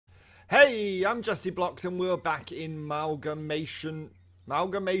Hey, I'm Justyblox and we're back in Malgamation's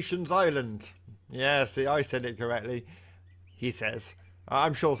Island. Yeah, see, I said it correctly. He says.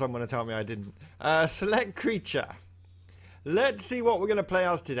 I'm sure someone will tell me I didn't. Select creature. Let's see what we're going to play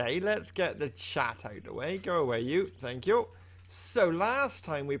as today. Let's get the chat out of the way. Go away, you. Thank you. So, last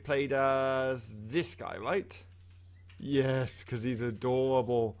time we played as this guy, right? Yes, because he's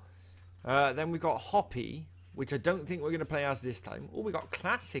adorable. Then we got Hoppy, which I don't think we're going to play as this time. Oh, we got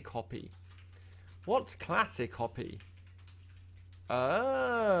Classic Hoppy. What's Classic Hoppy?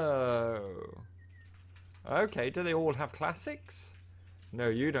 Oh. Okay, do they all have classics? No,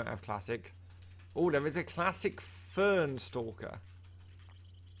 you don't have classic. Oh, there is a classic Fern Stalker.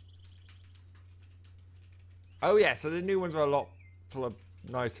 Oh, yeah, so the new ones are a lot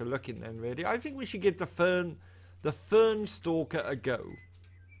nicer looking then, really. I think we should give the Fern Stalker a go.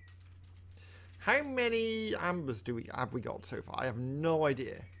 How many ambers have we got so far? I have no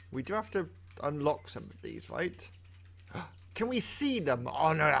idea. We do have to unlock some of these, right? Can we see them?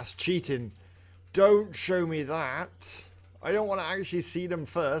 Oh no, that's cheating. Don't show me that. I don't want to actually see them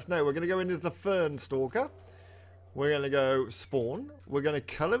first. No, we're going to go in as the Fern Stalker. We're going to go spawn. We're going to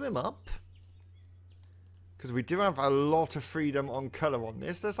colour him up. Because we do have a lot of freedom on colour on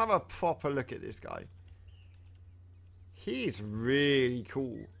this. Let's have a proper look at this guy. He's really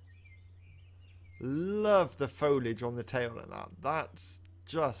cool. Love the foliage on the tail and that. That's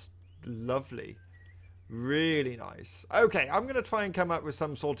just lovely. Really nice. Okay, I'm going to try and come up with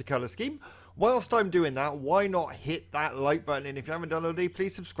some sort of colour scheme. Whilst I'm doing that, why not hit that like button? And if you haven't done already,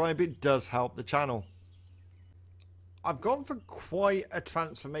 please subscribe. It does help the channel. I've gone for quite a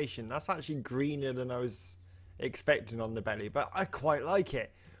transformation. That's actually greener than I was expecting on the belly, but I quite like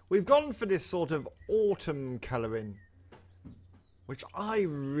it. We've gone for this sort of autumn colouring, which I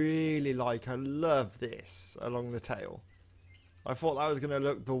really like. I love this along the tail. I thought that was going to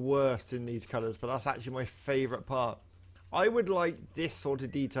look the worst in these colours, but that's actually my favourite part. I would like this sort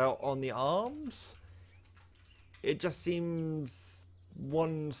of detail on the arms. It just seems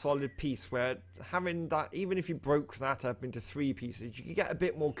one solid piece where having that, even if you broke that up into 3 pieces, you could get a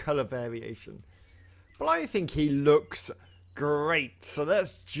bit more colour variation. But I think he looks great. So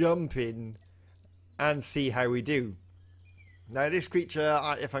let's jump in and see how we do. Now this creature,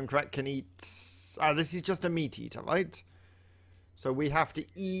 if I'm correct, can eat... this is just a meat eater, right? So we have to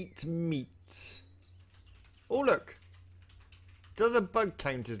eat meat. Oh, look. Does a bug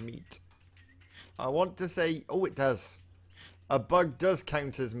count as meat? I want to say... Oh, it does. A bug does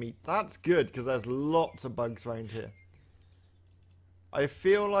count as meat. That's good, because there's lots of bugs around here. I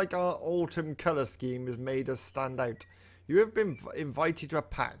feel like our autumn colour scheme has made us stand out. You have been invited to a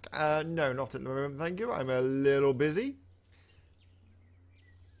pack. No, not at the moment, thank you. I'm a little busy.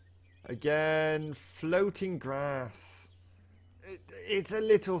 Again, floating grass. It's a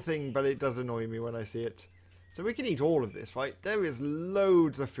little thing, but it does annoy me when I see it. So we can eat all of this, right? There is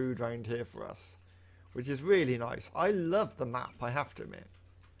loads of food around here for us, which is really nice. I love the map, I have to admit.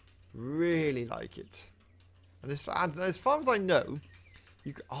 Really like it. And as far as I know,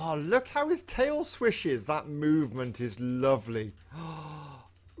 you can, oh, look how his tail swishes. That movement is lovely.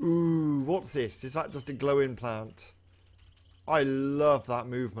 Ooh, what's this? Is that just a glowing plant? I love that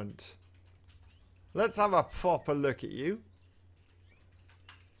movement. Let's have a proper look at you.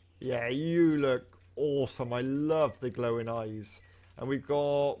 Yeah, you look awesome. I love the glowing eyes. And we've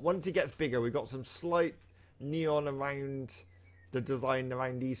got, once he gets bigger, we've got some slight neon around the design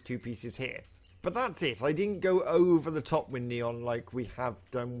around these 2 pieces here. But that's it. I didn't go over the top with neon like we have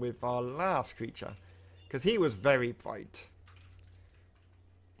done with our last creature, because he was very bright.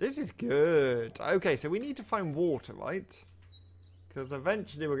 This is good. Okay, so we need to find water, right? Because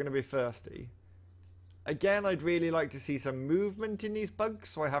eventually we're going to be thirsty. Again, I'd really like to see some movement in these bugs,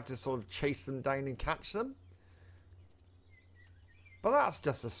 so I have to sort of chase them down and catch them. But that's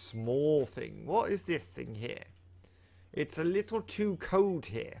just a small thing. What is this thing here? It's a little too cold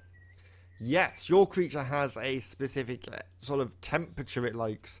here. Yes, your creature has a specific sort of temperature it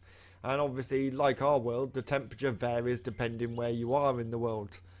likes. And obviously, like our world, the temperature varies depending where you are in the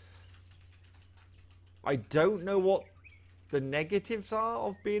world. I don't know what the negatives are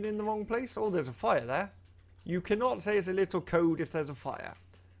of being in the wrong place. Oh, there's a fire there. You cannot say it's a little cold if there's a fire.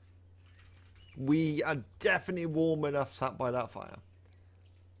 We are definitely warm enough sat by that fire.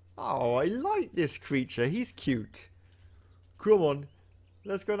 Oh, I like this creature. He's cute. Come on.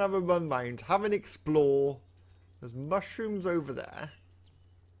 Let's go and have a run round. Have an explore. There's mushrooms over there.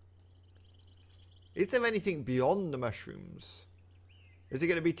 Is there anything beyond the mushrooms? Is it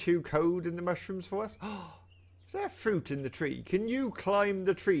going to be too cold in the mushrooms for us? Is there fruit in the tree? Can you climb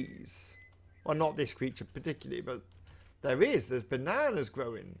the trees? Well, not this creature particularly, but there is. There's bananas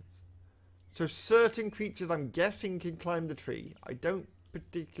growing. So certain creatures, I'm guessing, can climb the tree. I don't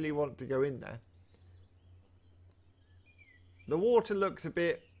particularly want to go in there. The water looks a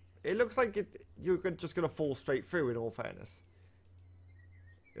bit... It looks like you're just going to fall straight through, in all fairness.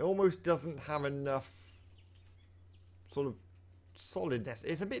 It almost doesn't have enough sort of solidness.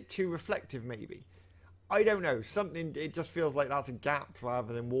 It's a bit too reflective, maybe. I don't know. Something, it just feels like that's a gap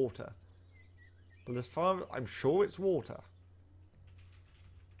rather than water. But as far as I'm sure it's water.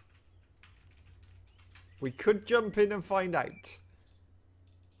 We could jump in and find out.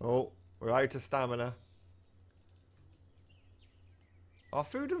 Oh, we're out of stamina. Our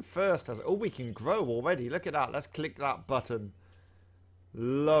food and thirst has... Oh, we can grow already. Look at that. Let's click that button.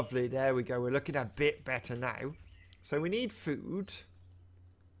 Lovely. There we go. We're looking a bit better now. So we need food.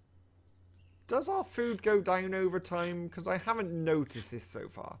 Does our food go down over time? Because I haven't noticed this so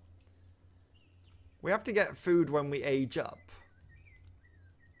far. We have to get food when we age up.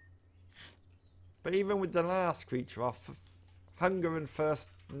 But even with the last creature, our hunger and thirst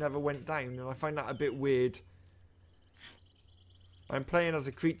never went down. And I find that a bit weird. I'm playing as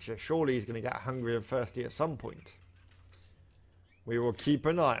a creature. Surely he's going to get hungry and thirsty at some point. We will keep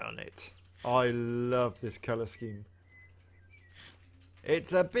an eye on it. I love this colour scheme.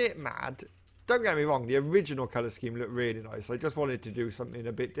 It's a bit mad. Don't get me wrong, the original colour scheme looked really nice. I just wanted to do something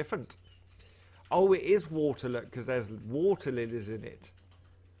a bit different. Oh, it is water, look, because there's water lilies in it.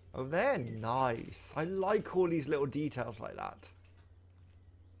 Oh, they're nice. I like all these little details like that.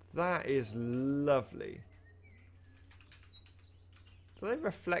 That is lovely. So they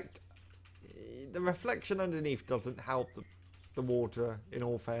reflect. The reflection underneath doesn't help the water, in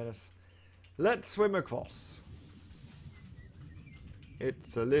all fairness. Let's swim across.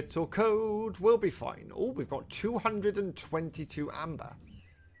 It's a little cold. We'll be fine. Oh, we've got 222 amber.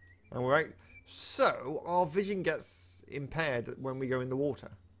 And we're right. So, our vision gets impaired when we go in the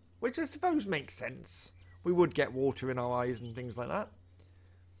water. Which I suppose makes sense. We would get water in our eyes and things like that.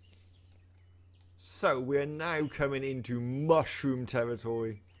 So, we're now coming into mushroom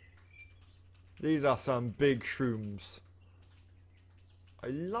territory. These are some big shrooms. I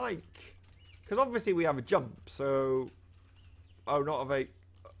like... Because obviously we have a jump, so... Oh, not a very...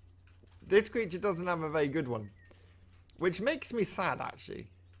 This creature doesn't have a very good one. Which makes me sad, actually.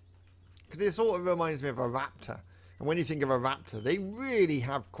 Because it sort of reminds me of a raptor. And when you think of a raptor, they really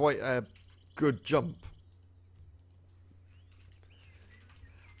have quite a good jump.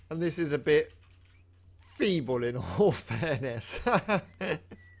 And this is a bit feeble in all fairness.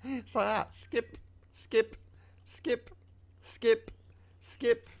 It's like that. Skip, skip, skip, skip,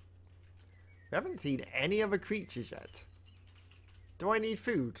 skip. We haven't seen any other creatures yet. Do I need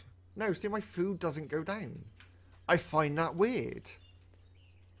food? No, see, my food doesn't go down. I find that weird.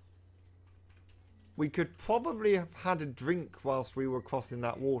 We could probably have had a drink whilst we were crossing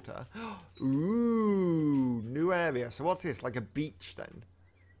that water. Ooh, new area. So what's this? Like a beach then?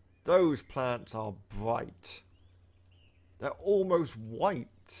 Those plants are bright. They're almost white.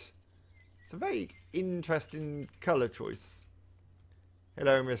 It's a very interesting colour choice.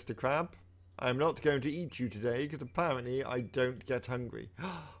 Hello, Mr. Crab. I'm not going to eat you today because apparently I don't get hungry.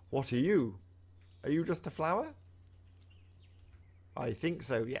 What are you? Are you just a flower? I think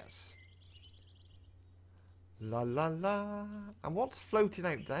so, yes. La la la. And what's floating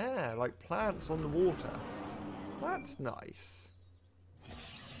out there? Like plants on the water. That's nice.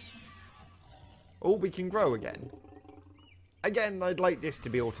 Oh, we can grow again. Again, I'd like this to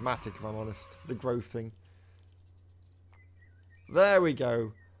be automatic if I'm honest. The growth thing. There we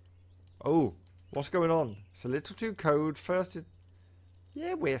go. Oh, what's going on? It's a little too cold. First,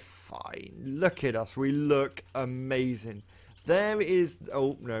 yeah, we're fine. Look at us. We look amazing. There is...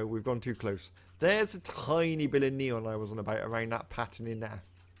 Oh, no, we've gone too close. There's a tiny bit of neon I was on about around that pattern in there.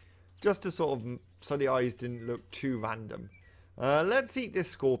 Just to sort of... So the eyes didn't look too random. Let's eat this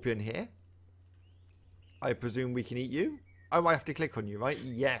scorpion here. I presume we can eat you? Oh, I have to click on you, right?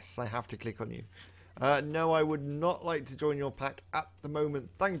 Yes, I have to click on you. No, I would not like to join your pack at the moment.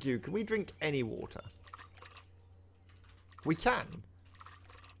 Thank you. Can we drink any water? We can.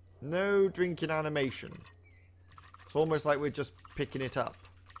 No drinking animation. It's almost like we're just picking it up.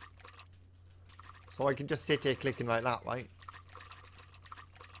 So I can just sit here clicking like that, right?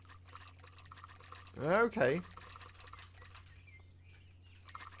 Okay.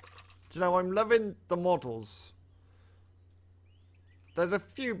 Do you know, I'm loving the models. There's a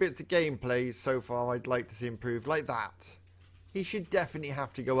few bits of gameplay so far I'd like to see improved, like that. He should definitely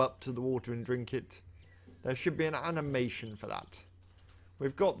have to go up to the water and drink it. There should be an animation for that.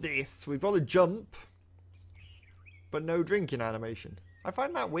 We've got this, we've got a jump, but no drinking animation. I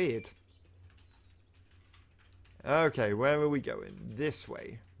find that weird. Okay, where are we going? This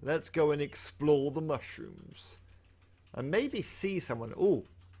way. Let's go and explore the mushrooms. And maybe see someone. Oh,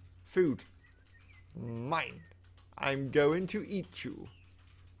 food. Mine. I'm going to eat you.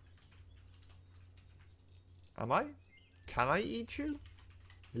 Am I? Can I eat you?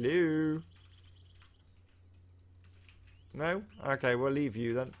 Hello? No? Okay, we'll leave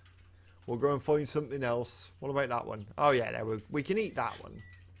you then. We'll go and find something else. What about that one? Oh yeah, there we can eat that one.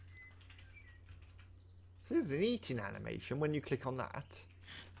 So there's an eating animation when you click on that.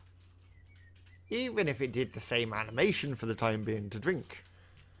 Even if it did the same animation for the time being to drink.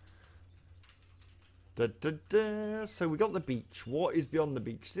 Da, da, da. So we got the beach. What is beyond the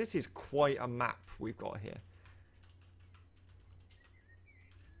beach? This is quite a map we've got here.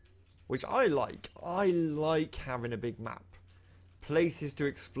 Which I like. I like having a big map. Places to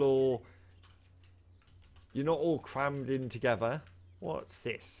explore. You're not all crammed in together. What's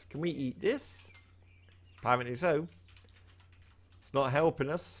this? Can we eat this? Apparently so. It's not helping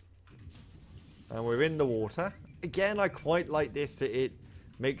us. And we're in the water. Again, I quite like this, that it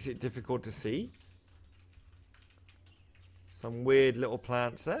makes it difficult to see. Some weird little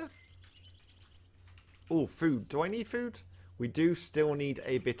plants there. Oh, food. Do I need food? We do still need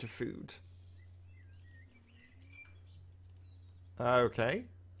a bit of food. Okay.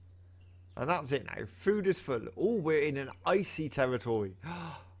 And that's it now. Food is full. Oh, we're in an icy territory.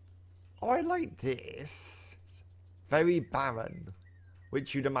 Oh, I like this. Very barren.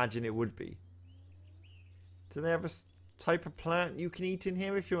 Which you'd imagine it would be. Do they have a type of plant you can eat in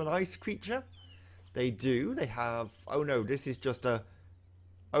here if you're an ice creature? They do. They have... Oh no, this is just a...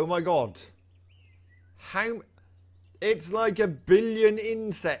 Oh my god. How... It's like 1 billion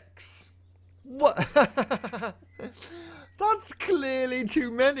insects. What? That's clearly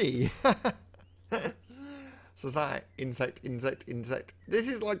too many. So is that insect, insect, insect. This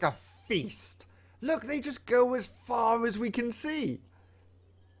is like a feast. Look, they just go as far as we can see.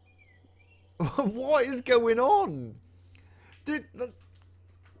 What is going on?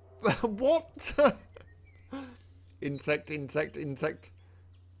 What? Insect, insect, insect,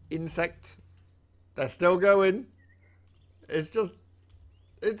 insect. They're still going. It's just...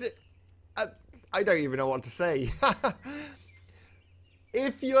 I don't even know what to say.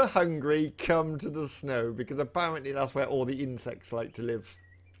 If you're hungry, come to the snow, because apparently that's where all the insects like to live.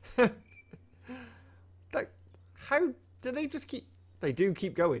 How do they just keep... They do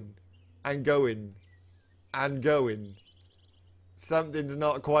keep going. And going. And going. Something's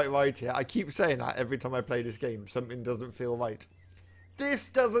not quite right here. I keep saying that every time I play this game. Something doesn't feel right. This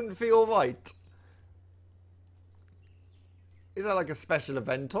doesn't feel right. Is there like a special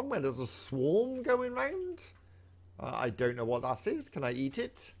event on where there's a swarm going round? I don't know what that is. Can I eat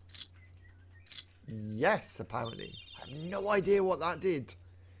it? Yes, apparently. I have no idea what that did.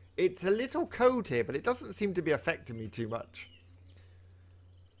 It's a little code here, but it doesn't seem to be affecting me too much.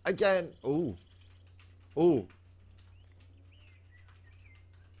 Again. Ooh. Ooh.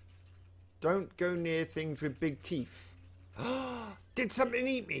 Don't go near things with big teeth. Did something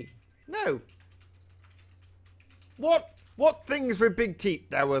eat me? No. What? What things with big teeth?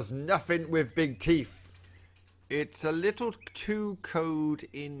 There was nothing with big teeth. It's a little too code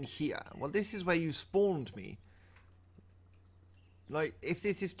in here. Well, this is where you spawned me. Like, if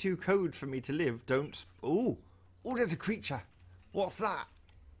this is too code for me to live, don't... Ooh. Oh, there's a creature. What's that?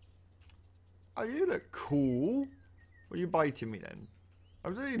 Oh, you look cool. Are you biting me then? I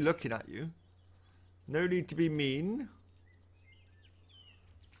was only looking at you. No need to be mean.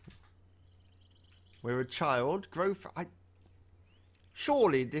 We're a child. Growth...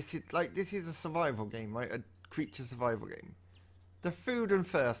 Surely this is a survival game, right? A creature survival game. The food and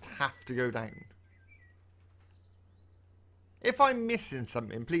thirst have to go down. If I'm missing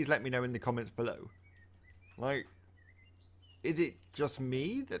something, please let me know in the comments below. Like, is it just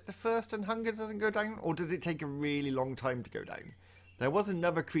me that the thirst and hunger doesn't go down? Or does it take a really long time to go down? There was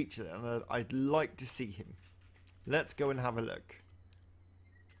another creature there, and I'd like to see him. Let's go and have a look.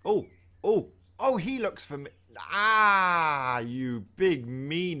 Oh, oh, oh, he looks familiar. Ah, you big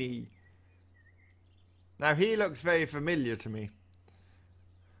meanie. Now, he looks very familiar to me.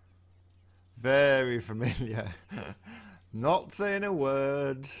 Very familiar. Not saying a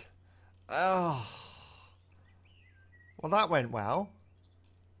word. Oh. Well, that went well.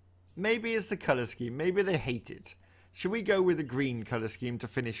 Maybe it's the colour scheme. Maybe they hate it. Should we go with a green colour scheme to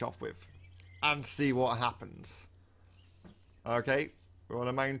finish off with? And see what happens. Okay, we're on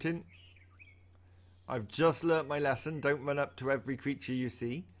a mountain. I've just learnt my lesson. Don't run up to every creature you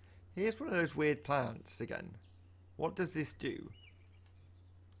see. Here's one of those weird plants again. What does this do?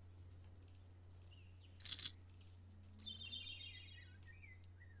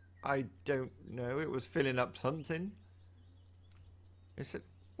 I don't know. It was filling up something. Is it?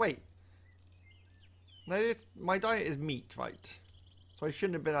 Wait. No, my diet is meat, right? So I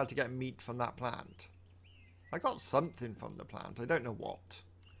shouldn't have been able to get meat from that plant. I got something from the plant. I don't know what.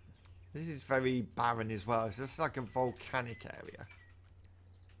 This is very barren as well. It's just like a volcanic area.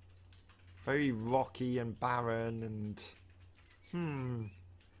 Very rocky and barren and...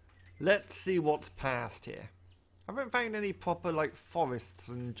 Let's see what's past here. I haven't found any proper like forests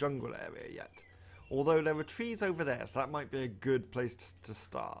and jungle area yet. Although there are trees over there, so that might be a good place to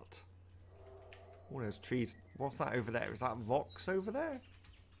start. Oh, there's trees. What's that over there? Is that rocks over there?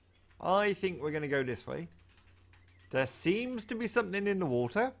 I think we're going to go this way. There seems to be something in the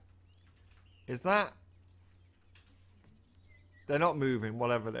water. Is that... They're not moving,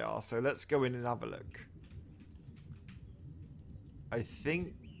 whatever they are. So let's go in and have a look. I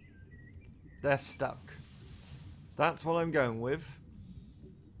think they're stuck. That's what I'm going with.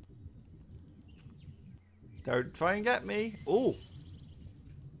 Don't try and get me. Oh!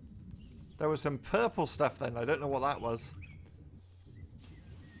 There was some purple stuff then. I don't know what that was.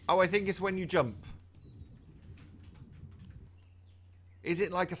 Oh, I think it's when you jump. Is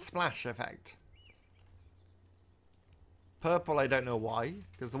it like a splash effect? Purple, I don't know why.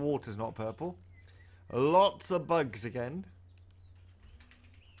 Because the water's not purple. Lots of bugs again.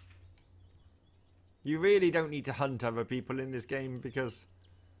 You really don't need to hunt other people in this game because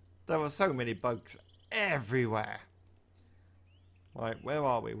there are so many bugs everywhere. Right, where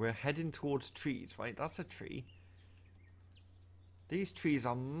are we? We're heading towards trees, right? That's a tree. These trees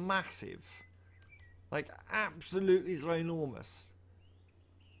are massive. Like, absolutely ginormous.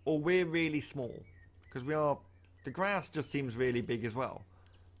 Or we're really small. Because we are... The grass just seems really big as well.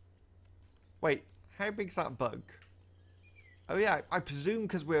 Wait, how big's that bug? Oh yeah, I presume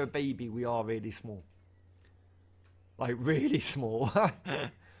because we're a baby, we are really small. Like, really small.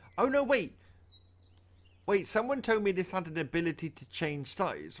 Oh no, wait. Wait, someone told me this had an ability to change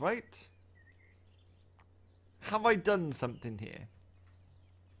size, right? Have I done something here?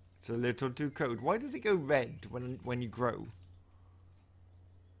 It's a little too cold. Why does it go red when you grow?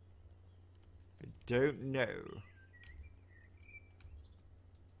 I don't know.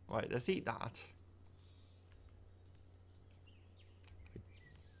 Right, let's eat that.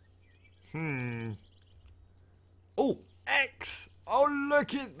 Oh, X! Oh,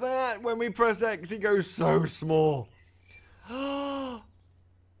 look at that! When we press X, it goes so small. Oh,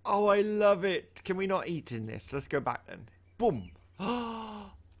 I love it. Can we not eat in this? Let's go back then. Boom.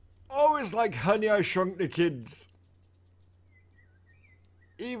 Oh, it's like Honey, I Shrunk the Kids.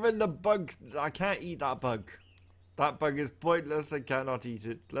 Even the bugs. I can't eat that bug. That bug is pointless. I cannot eat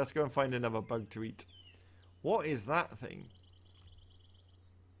it. Let's go and find another bug to eat. What is that thing?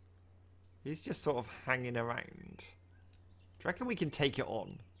 He's just sort of hanging around. Do you reckon we can take it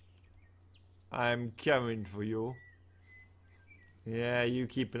on? I'm coming for you. Yeah, you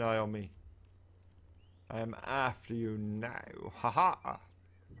keep an eye on me. I am after you now. Haha.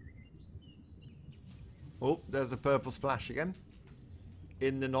 Oh, there's the purple splash again.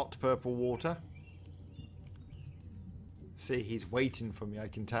 In the not purple water. See, he's waiting for me, I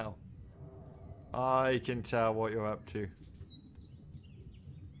can tell. I can tell what you're up to.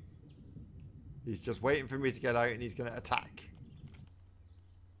 He's just waiting for me to get out and he's going to attack.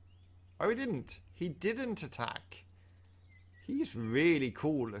 Oh, he didn't. He didn't attack. He's really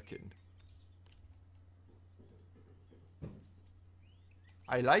cool looking.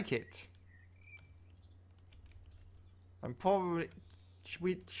 I like it. I'm probably...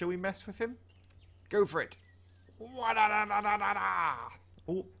 Shall we mess with him? Go for it.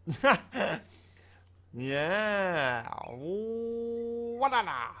 Oh. Yeah.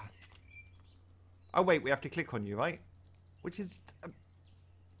 Oh, wait, we have to click on you, right? Which is...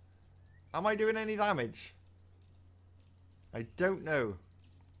 am I doing any damage? I don't know.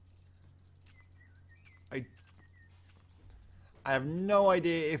 I have no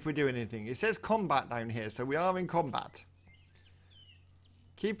idea if we're doing anything. It says combat down here, so we are in combat.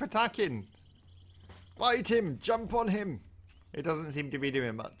 Keep attacking. Bite him. Jump on him. It doesn't seem to be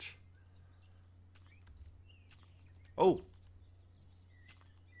doing much. Oh.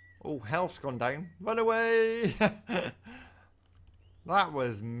 Oh, health's gone down. Run away. That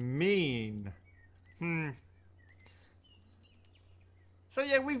was mean. So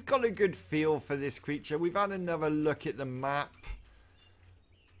yeah, we've got a good feel for this creature. We've had another look at the map.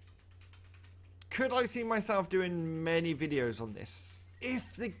 Could I see myself doing many videos on this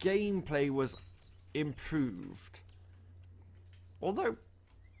if the gameplay was improved? Although,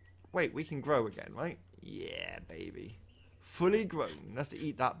 wait, we can grow again, right? Yeah, baby. Fully grown. Let's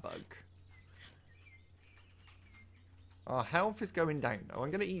eat that bug. Our health is going down. Oh,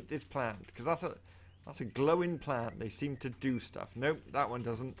 I'm going to eat this plant because That's a glowing plant. They seem to do stuff. Nope, that one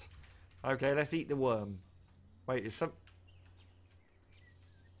doesn't. Okay, let's eat the worm. Wait, is some...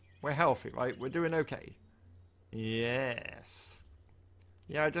 We're healthy, right? We're doing okay. Yes.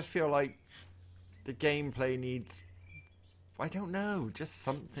 Yeah, I just feel like the gameplay needs... I don't know, just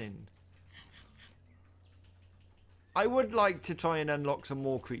something. I would like to try and unlock some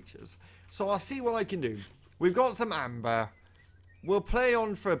more creatures. So I'll see what I can do. We've got some amber. We'll play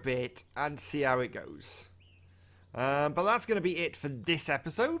on for a bit and see how it goes. But that's going to be it for this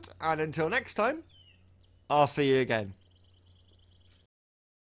episode. And until next time, I'll see you again.